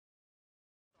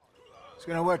It's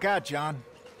gonna work out, John.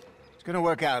 It's gonna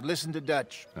work out. Listen to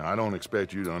Dutch. Now, I don't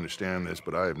expect you to understand this,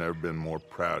 but I have never been more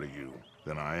proud of you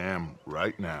than I am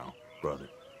right now, brother.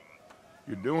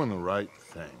 You're doing the right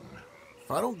thing. If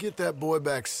I don't get that boy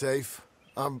back safe,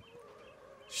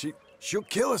 she'll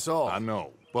kill us all. I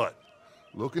know, but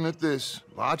looking at this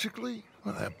logically,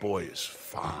 well, that boy is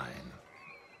fine.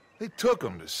 They took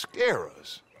him to scare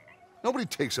us. Nobody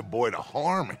takes a boy to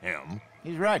harm him.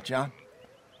 He's right, John.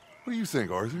 What do you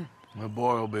think, Arthur? The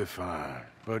boy will be fine.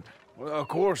 But, well, of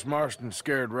course Marston's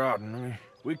scared rotten. I mean,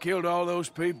 we killed all those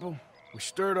people. We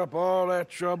stirred up all that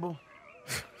trouble.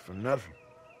 For nothing.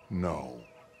 No,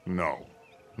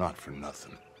 not for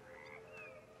nothing.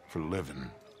 For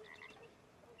living.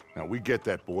 Now, we get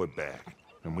that boy back,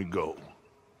 and we go.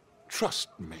 Trust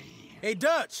me. Hey,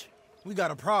 Dutch, we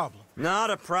got a problem. Not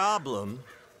a problem.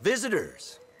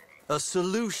 Visitors. A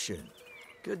solution.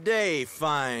 Good day,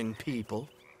 fine people.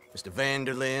 Mr.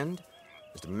 Vanderlind,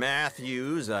 Mr.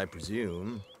 Matthews, I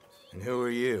presume. And who are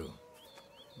you?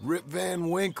 Rip Van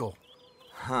Winkle.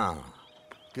 Huh.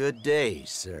 Good day,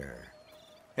 sir.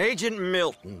 Agent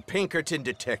Milton, Pinkerton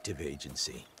Detective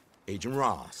Agency. Agent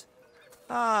Ross.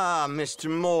 Ah, Mr.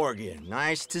 Morgan,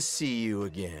 nice to see you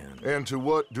again. And to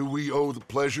what do we owe the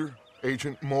pleasure,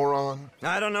 Agent Moron?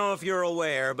 I don't know if you're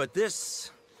aware, but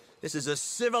this is a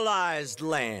civilized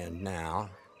land now.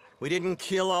 We didn't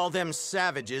kill all them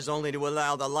savages only to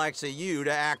allow the likes of you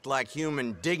to act like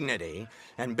human dignity,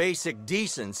 and basic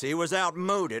decency was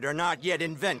outmoded or not yet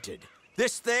invented.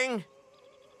 This thing,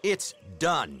 it's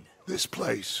done. This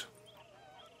place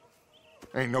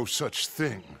ain't no such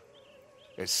thing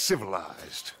as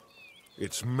civilized.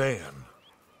 It's man,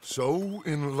 so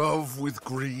in love with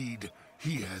greed,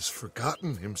 he has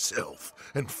forgotten himself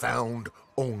and found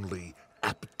only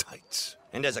appetites.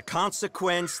 And as a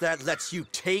consequence, that lets you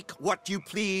take what you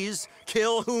please,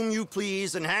 kill whom you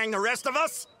please, and hang the rest of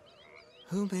us?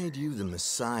 Who made you the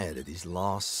messiah to these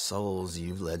lost souls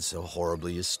you've led so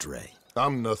horribly astray?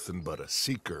 I'm nothing but a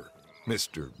seeker,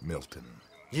 Mr. Milton.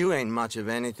 You ain't much of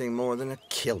anything more than a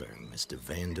killer, Mr.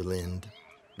 Vanderlind.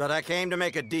 But I came to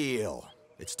make a deal.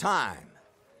 It's time.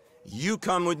 You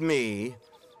come with me,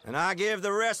 and I give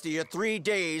the rest of you 3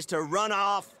 days to run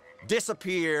off,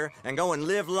 disappear, and go and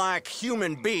live like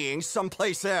human beings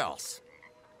someplace else.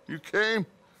 You came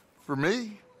for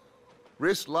me?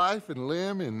 Risk life and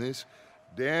limb in this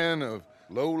den of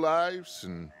lowlifes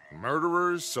and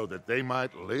murderers so that they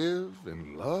might live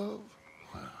and love?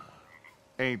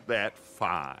 Ain't that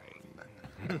fine?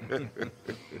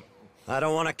 I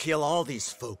don't want to kill all these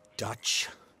folk, Dutch.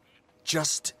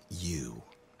 Just you.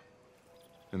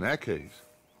 In that case,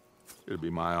 it'd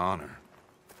be my honor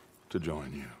to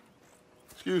join you.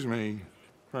 Excuse me,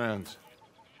 friends.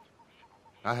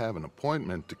 I have an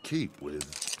appointment to keep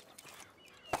with...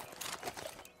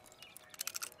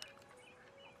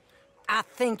 I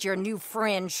think your new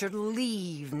friend should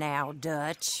leave now,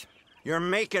 Dutch. You're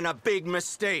making a big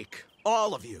mistake.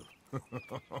 All of you.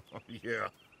 Yeah,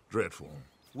 dreadful.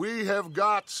 We have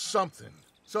got something.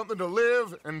 Something to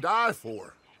live and die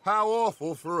for. How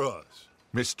awful for us.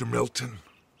 Mr. Milton,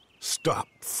 stop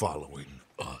following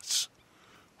us.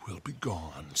 We'll be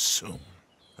gone soon.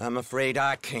 I'm afraid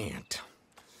I can't.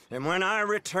 And when I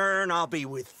return, I'll be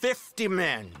with 50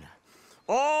 men.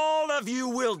 All of you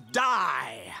will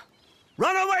die.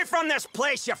 Run away from this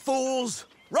place, you fools!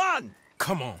 Run!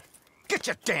 Come on. Get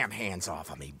your damn hands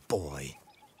off of me, boy.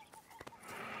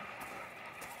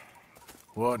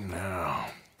 What now?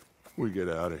 We get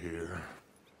out of here.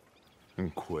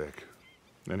 And quick.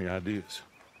 Any ideas?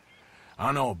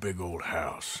 I know a big old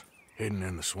house, hidden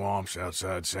in the swamps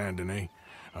outside Saint Denis.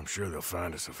 I'm sure they'll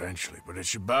find us eventually, but it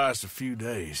should buy us a few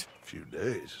days. A few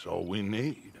days is all we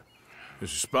need.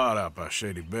 There's a spot out by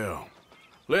Shady Belle.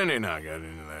 Lenny and I got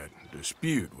into that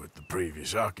dispute with the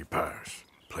previous occupiers.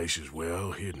 Place is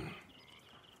well hidden.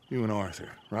 You and Arthur,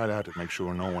 ride out to make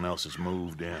sure no one else has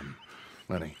moved in.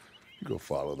 Lenny, you go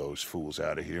follow those fools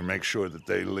out of here. Make sure that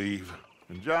they leave.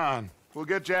 And John, we'll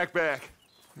get Jack back,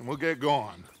 and we'll get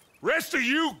going. Rest of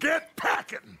you, get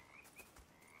packing!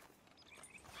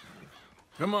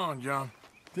 Come on, John.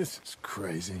 This is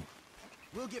crazy.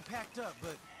 We'll get packed up,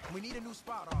 but we need a new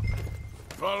spot, officer.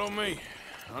 Follow me.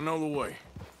 I know the way.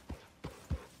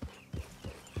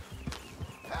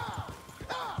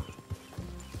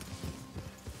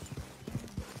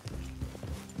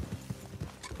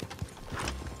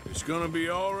 It's gonna be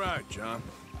all right, John.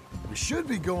 We should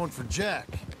be going for Jack.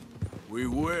 We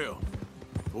will.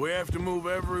 But we have to move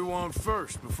everyone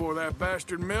first before that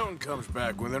bastard Milton comes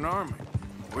back with an army.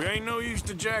 We ain't no use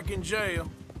to Jack in jail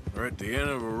or at the end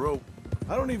of a rope.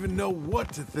 I don't even know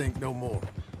what to think no more.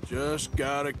 Just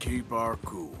gotta keep our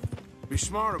cool. Be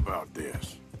smart about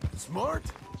this. Smart?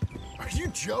 Are you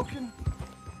joking?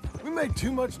 We made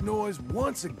too much noise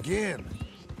once again.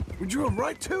 We drew them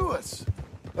right to us.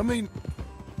 I mean,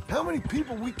 how many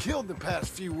people we killed the past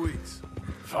few weeks?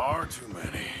 Far too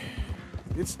many.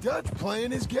 It's Dutch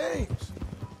playing his games.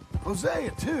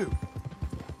 Hosea, too.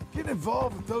 Getting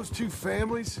involved with those two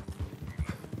families.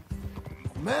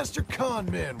 Master con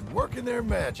men working their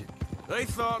magic. They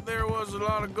thought there was a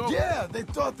lot of gold. Yeah, they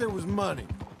thought there was money.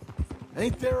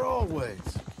 Ain't there always?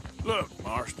 Look,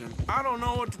 Marston, I don't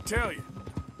know what to tell you.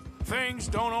 Things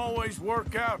don't always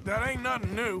work out. That ain't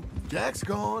nothing new. Jack's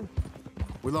gone.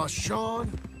 We lost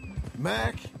Sean,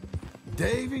 Mac,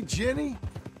 Davy, Jenny.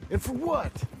 And for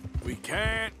what? We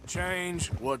can't change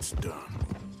what's done.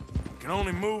 We can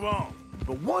only move on.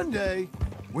 But one day,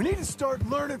 we need to start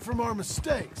learning from our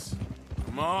mistakes.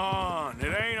 Come on,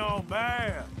 it ain't all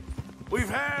bad. We've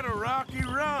had a rocky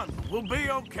run. We'll be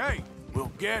okay.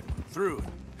 We'll get through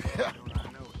it.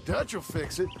 Dutch will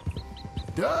fix it.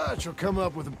 Dutch will come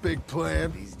up with a big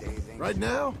plan. Right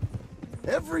now,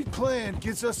 every plan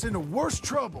gets us into worse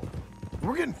trouble.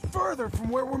 We're getting further from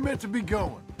where we're meant to be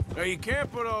going. Now, you can't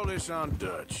put all this on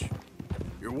Dutch.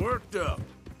 You're worked up,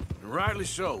 and rightly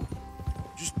so.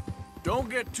 Just don't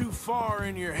get too far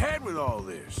in your head with all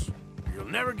this. Or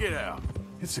you'll never get out.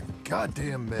 It's a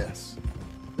goddamn mess.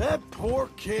 That poor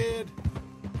kid.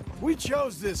 We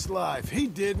chose this life. He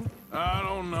didn't. I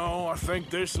don't know. I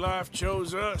think this life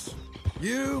chose us.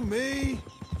 You, me,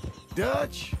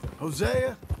 Dutch,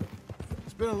 Hosea.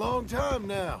 It's been a long time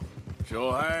now.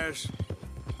 Sure has.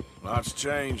 Lots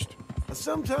changed. I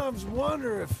sometimes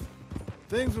wonder if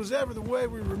things was ever the way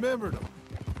we remembered them.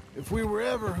 If we were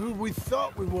ever who we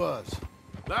thought we was.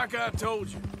 Like I told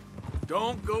you,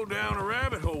 don't go down a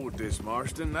rabbit hole with this,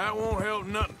 Marston. That won't help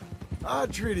nothing. I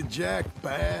treated Jack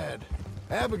bad.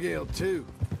 Abigail, too.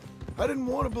 I didn't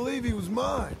want to believe he was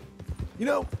mine. You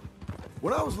know,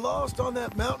 when I was lost on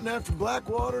that mountain after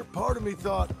Blackwater, part of me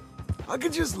thought I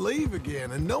could just leave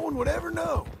again and no one would ever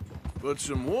know. But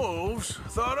some wolves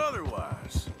thought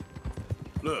otherwise.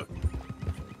 Look,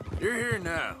 you're here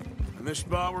now, and this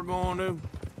spot we're going to,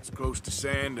 it's close to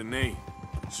Saint Denis.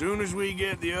 As soon as we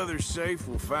get the others safe,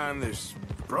 we'll find this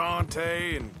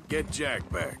Bronte and get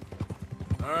Jack back.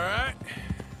 All right?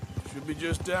 Should be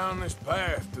just down this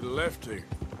path to the left here.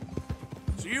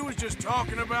 So you was just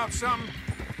talking about something?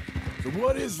 So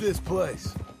what is this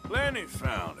place? Lenny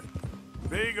found it.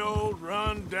 Big old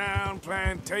run-down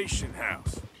plantation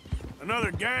house.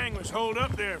 Another gang was holed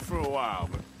up there for a while,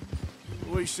 but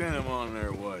we sent them on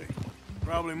their way.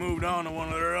 Probably moved on to one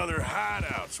of their other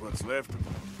hideouts, what's left of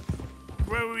them.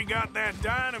 Where we got that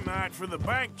dynamite for the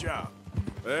bank job.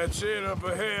 That's it up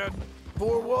ahead.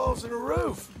 4 walls and a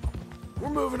roof. We're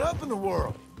moving up in the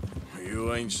world.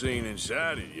 You ain't seen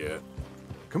inside it yet.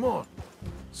 Come on.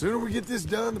 Sooner we get this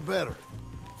done, the better.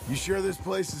 You sure this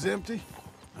place is empty?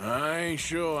 I ain't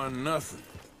sure on nothing.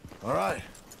 All right.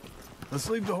 Let's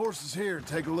leave the horses here and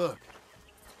take a look.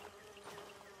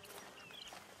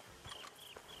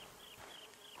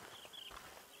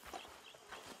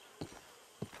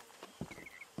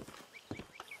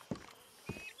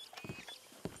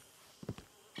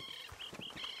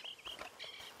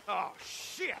 Oh,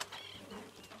 shit!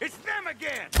 It's them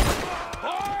again!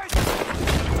 Boys!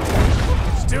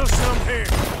 Still some here.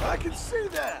 I can see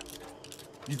that.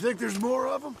 You think there's more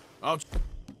of them? I'll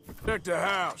check the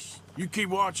house. You keep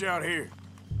watch out here.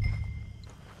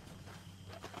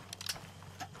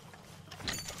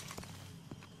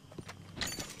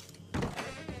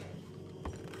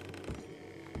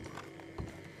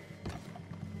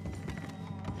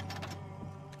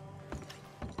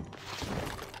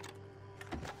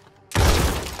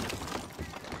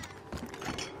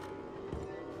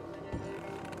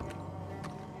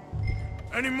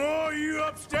 Any more of you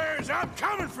upstairs? I'm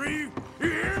coming for you. You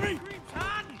hear me?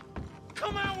 Todd,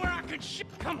 come out where I can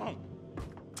come on.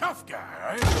 Tough guy,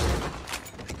 eh?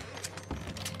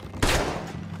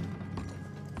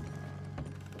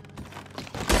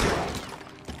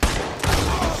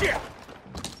 Shit!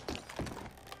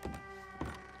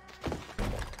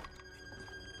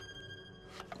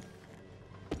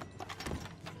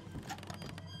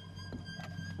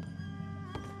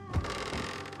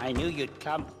 I knew you'd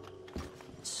come.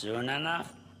 Soon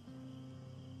enough.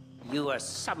 You are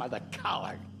some of the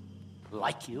coward.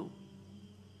 Like you.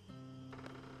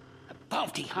 The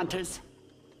bounty hunters.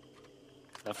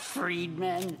 The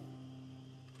freedmen.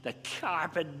 The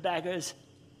carpetbaggers.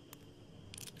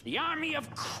 The army of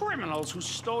criminals who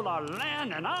stole our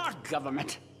land and our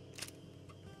government.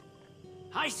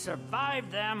 I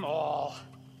survived them all.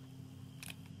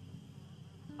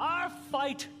 Our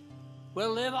fight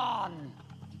will live on.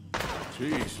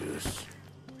 Jesus.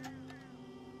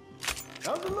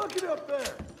 How's it looking up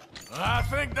there? I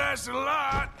think that's a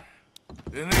lot.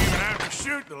 Didn't even have to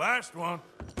shoot the last one.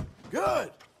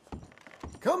 Good.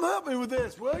 Come help me with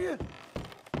this, will you?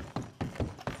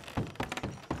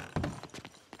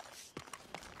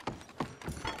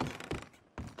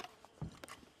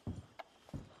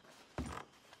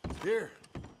 Here.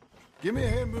 Give me a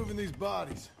hand moving these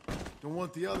bodies. Don't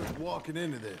want the others walking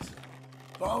into this.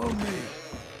 Follow me.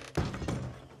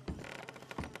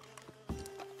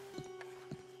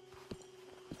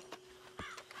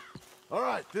 All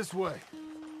right, this way.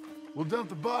 We'll dump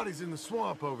the bodies in the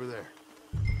swamp over there.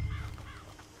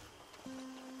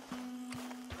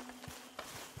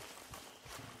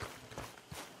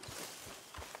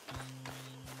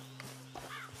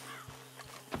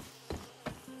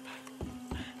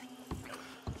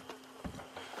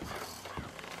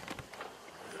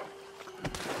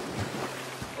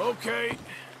 Okay,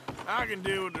 I can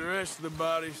deal with the rest of the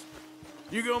bodies.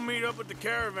 You go meet up with the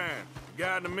caravan.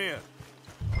 Guide them in.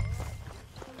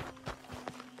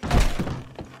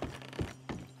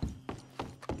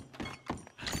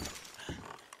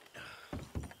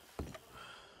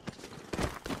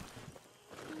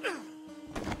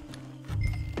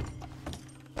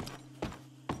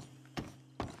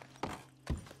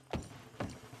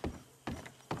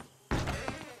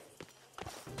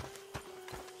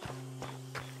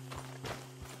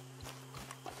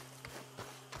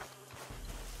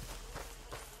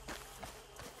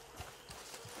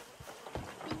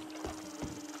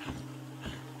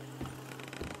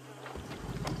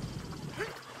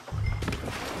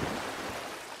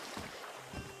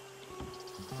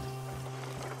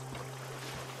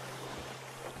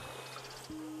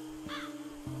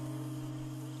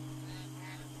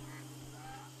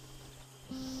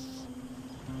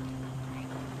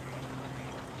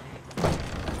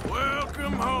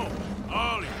 Welcome home,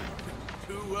 all of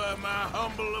you, to my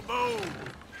humble abode.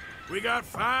 We got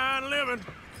fine living.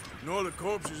 Ignore the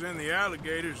corpses and the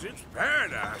alligators. It's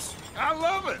paradise. I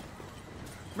love it.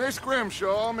 Miss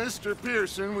Grimshaw, Mr.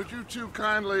 Pearson, would you two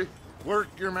kindly work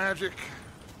your magic?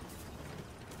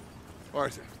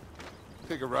 Arthur,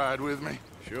 take a ride with me.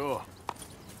 Sure.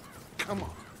 Come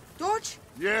on. George,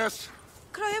 Yes?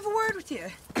 could I have a word with you?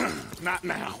 Not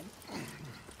now.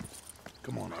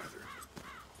 Come on, Arthur.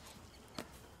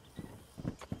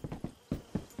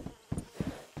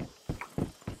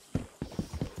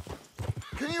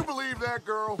 Can you believe that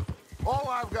girl? All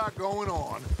I've got going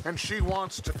on, and she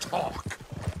wants to talk.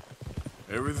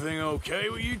 Everything okay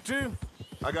with you two?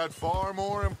 I got far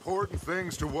more important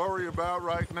things to worry about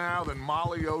right now than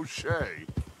Molly O'Shea.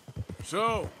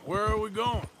 So, where are we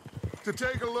going? To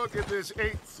take a look at this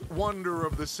eighth wonder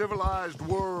of the civilized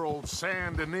world,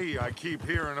 Saint Denis, I keep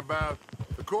hearing about.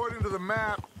 According to the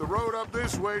map, the road up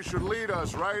this way should lead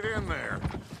us right in there.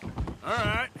 All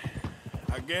right.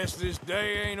 I guess this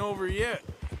day ain't over yet.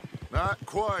 Not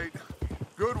quite.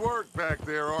 Good work back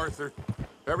there, Arthur.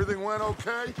 Everything went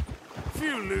okay? A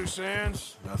few loose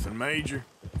ends, nothing major.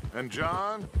 And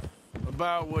John?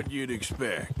 About what you'd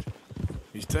expect.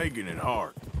 He's taking it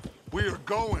hard. We are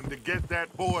going to get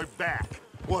that boy back,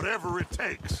 whatever it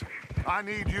takes. I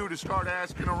need you to start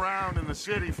asking around in the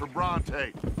city for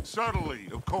Bronte. Subtly,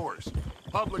 of course.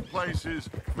 Public places,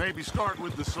 maybe start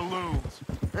with the saloons.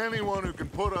 Anyone who can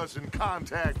put us in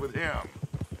contact with him.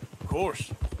 Of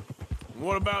course.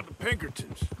 What about the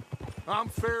Pinkertons? I'm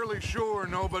fairly sure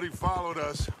nobody followed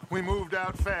us. We moved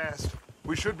out fast.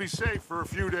 We should be safe for a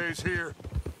few days here.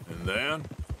 And then?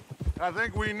 I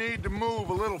think we need to move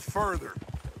a little further.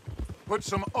 Put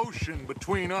some ocean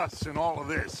between us and all of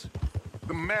this.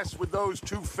 The mess with those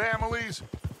two families,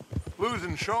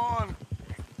 losing Sean.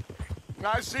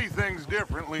 I see things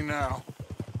differently now.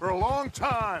 For a long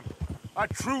time, I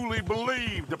truly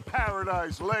believed a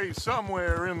paradise lay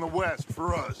somewhere in the West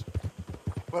for us.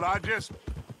 But I just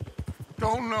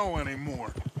don't know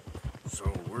anymore.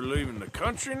 So we're leaving the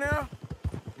country now?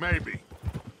 Maybe.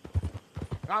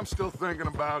 I'm still thinking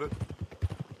about it.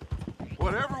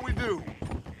 Whatever we do,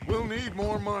 we'll need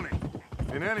more money.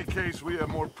 In any case, we have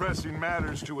more pressing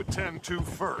matters to attend to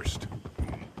first.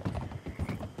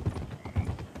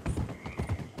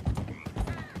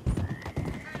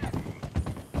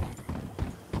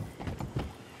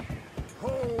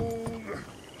 Hold.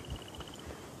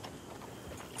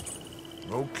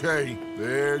 Okay,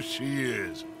 there she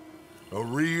is. A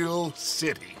real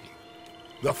city.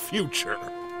 The future.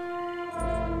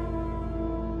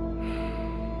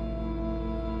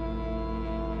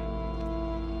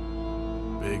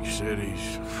 Big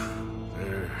cities.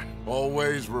 They're...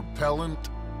 Always repellent?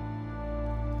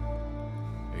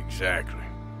 Exactly.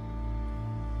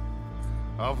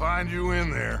 I'll find you in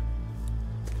there.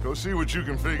 Go see what you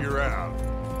can figure out.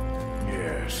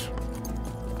 Yes.